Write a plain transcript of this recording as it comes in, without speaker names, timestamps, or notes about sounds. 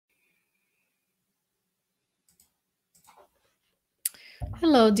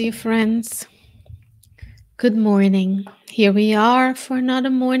Hello, dear friends. Good morning. Here we are for another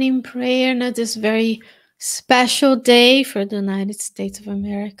morning prayer, and this very special day for the United States of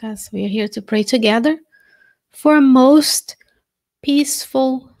America. So we are here to pray together for a most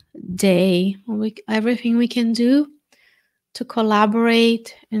peaceful day. Everything we can do to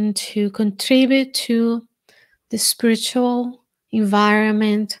collaborate and to contribute to the spiritual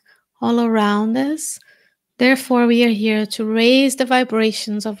environment all around us. Therefore, we are here to raise the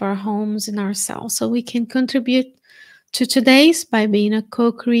vibrations of our homes and ourselves so we can contribute to today's by being a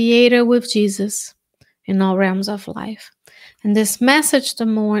co-creator with Jesus in all realms of life. And this message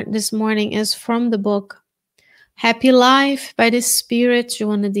this morning is from the book Happy Life by the Spirit,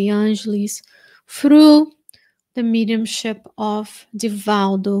 Joanna de Angelis, through the mediumship of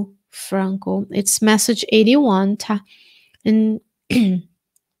Divaldo Franco. It's message 81. And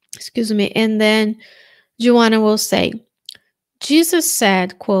excuse me. And then Joanna will say, Jesus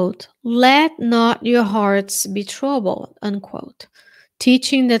said, quote, "Let not your hearts be troubled," unquote,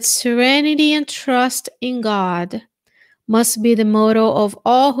 teaching that serenity and trust in God must be the motto of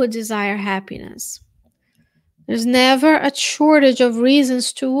all who desire happiness. There's never a shortage of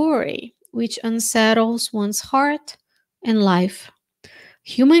reasons to worry, which unsettles one's heart and life.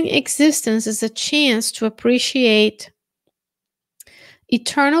 Human existence is a chance to appreciate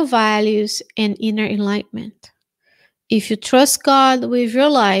eternal values and inner enlightenment. If you trust God with your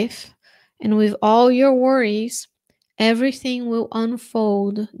life and with all your worries, everything will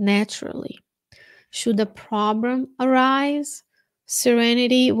unfold naturally. Should a problem arise,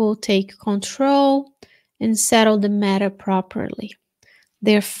 serenity will take control and settle the matter properly.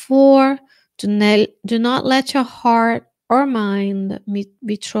 Therefore, do not let your heart or mind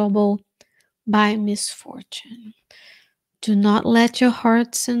be troubled by misfortune. Do not let your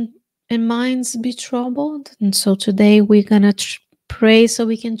hearts and minds be troubled. And so today we're going to pray so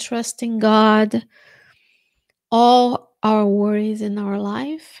we can trust in God all our worries in our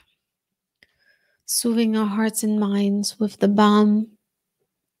life, soothing our hearts and minds with the balm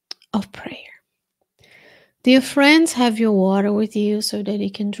of prayer. Dear friends, have your water with you so that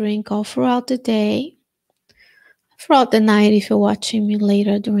you can drink all throughout the day, throughout the night if you're watching me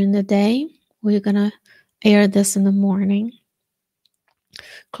later during the day. We're going to air this in the morning.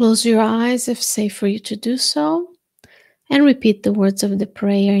 Close your eyes if safe for you to do so, and repeat the words of the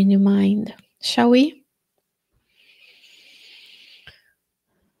prayer in your mind. Shall we?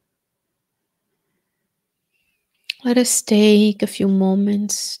 Let us take a few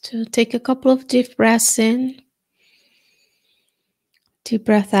moments to take a couple of deep breaths in, deep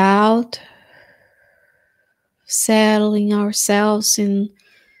breath out, settling ourselves in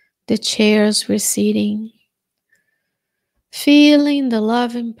the chairs we're sitting, feeling the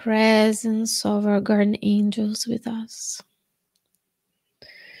loving presence of our guardian angels with us.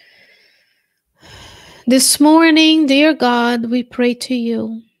 This morning, dear God, we pray to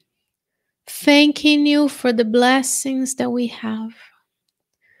you, thanking you for the blessings that we have,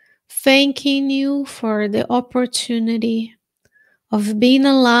 thanking you for the opportunity of being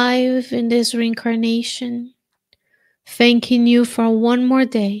alive in this reincarnation, thanking you for one more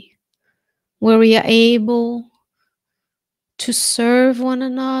day where we are able to serve one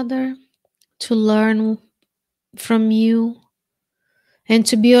another, to learn from you, and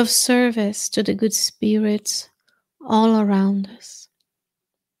to be of service to the good spirits all around us.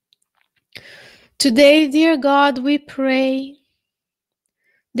 Today, dear God, we pray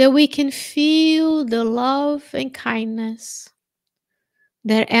that we can feel the love and kindness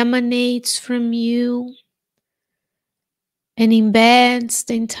that emanates from you and embeds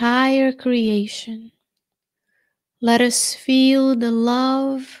the entire creation. Let us feel the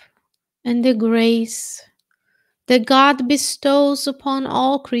love and the grace that God bestows upon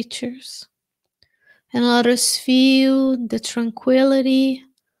all creatures. And let us feel the tranquility,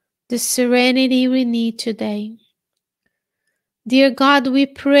 the serenity we need today. Dear God, we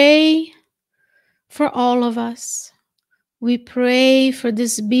pray for all of us. We pray for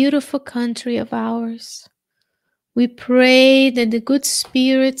this beautiful country of ours. We pray that the good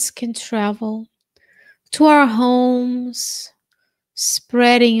spirits can travel to our homes,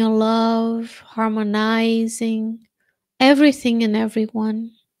 spreading your love, harmonizing everything and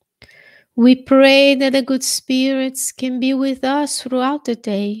everyone. We pray that the good spirits can be with us throughout the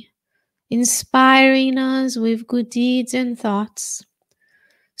day, inspiring us with good deeds and thoughts,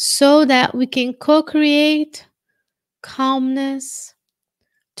 so that we can co-create calmness,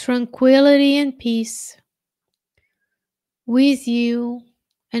 tranquility, and peace with you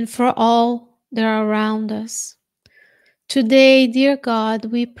and for all that are around us. Today, dear God,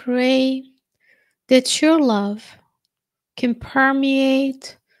 we pray that your love can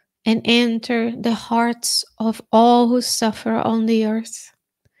permeate and enter the hearts of all who suffer on the earth.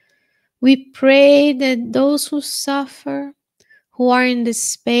 We pray that those who suffer, who are in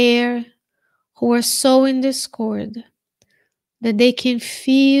despair, who are so in discord, that they can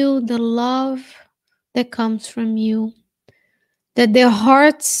feel the love that comes from you, that their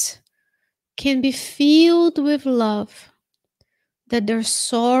hearts can be filled with love, that their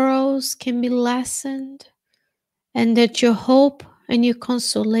sorrows can be lessened, and that your hope and your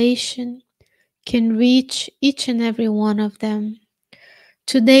consolation can reach each and every one of them.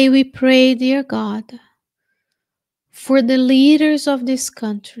 Today we pray, dear God, for the leaders of this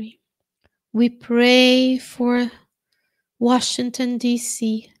country. We pray for Washington,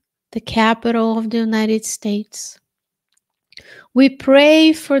 D.C., the capital of the United States. We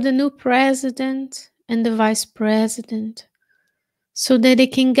pray for the new president and the vice president so that they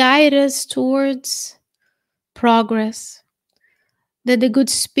can guide us towards progress, that the good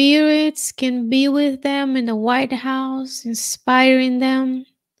spirits can be with them in the White House, inspiring them,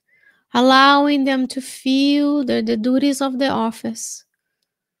 allowing them to feel that the duties of the office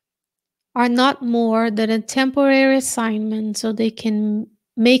are not more than a temporary assignment so they can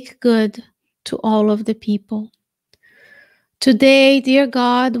make good to all of the people. Today, dear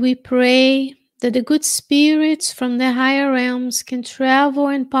God, we pray that the good spirits from the higher realms can travel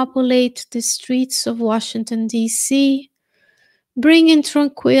and populate the streets of Washington, D.C., bringing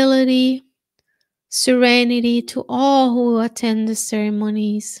tranquility, serenity to all who attend the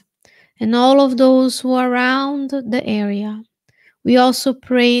ceremonies and all of those who are around the area. We also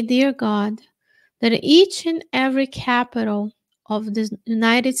pray, dear God, that each and every capital of the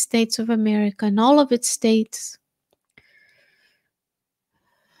United States of America and all of its states,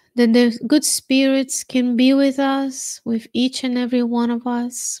 that the good spirits can be with us, with each and every one of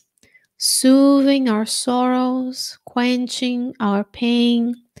us, soothing our sorrows, quenching our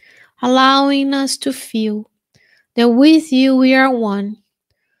pain, allowing us to feel that with you we are one,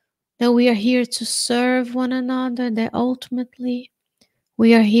 that we are here to serve one another, that ultimately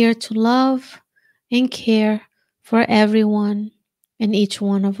we are here to love and care for everyone and each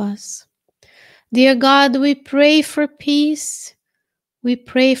one of us. Dear God, we pray for peace. We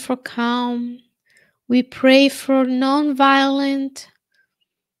pray for calm. We pray for non-violent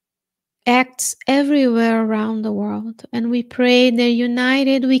acts everywhere around the world. And we pray that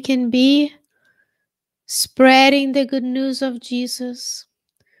united we can be spreading the good news of Jesus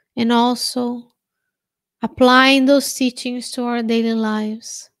and also applying those teachings to our daily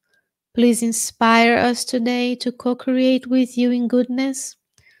lives. Please inspire us today to co-create with you in goodness,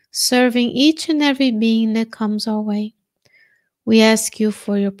 serving each and every being that comes our way. We ask you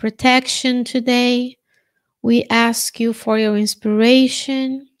for your protection today. We ask you for your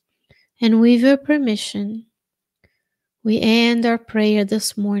inspiration. And with your permission, we end our prayer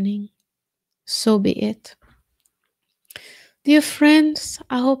this morning. So be it. Dear friends,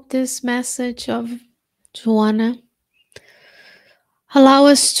 I hope this message of Joanna allow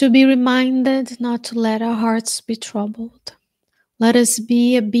us to be reminded not to let our hearts be troubled. Let us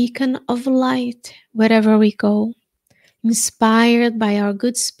be a beacon of light wherever we go, inspired by our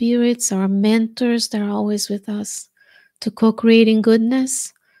good spirits, our mentors that are always with us, to co-create in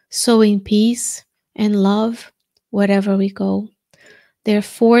goodness, sowing peace and love wherever we go.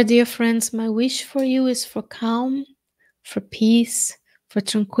 Therefore, dear friends, my wish for you is for calm, for peace, for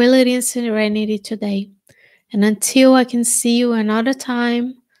tranquility and serenity today. And until I can see you another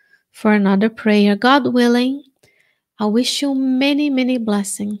time for another prayer, God willing, I wish you many, many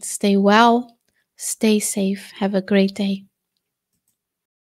blessings. Stay well, stay safe. Have a great day.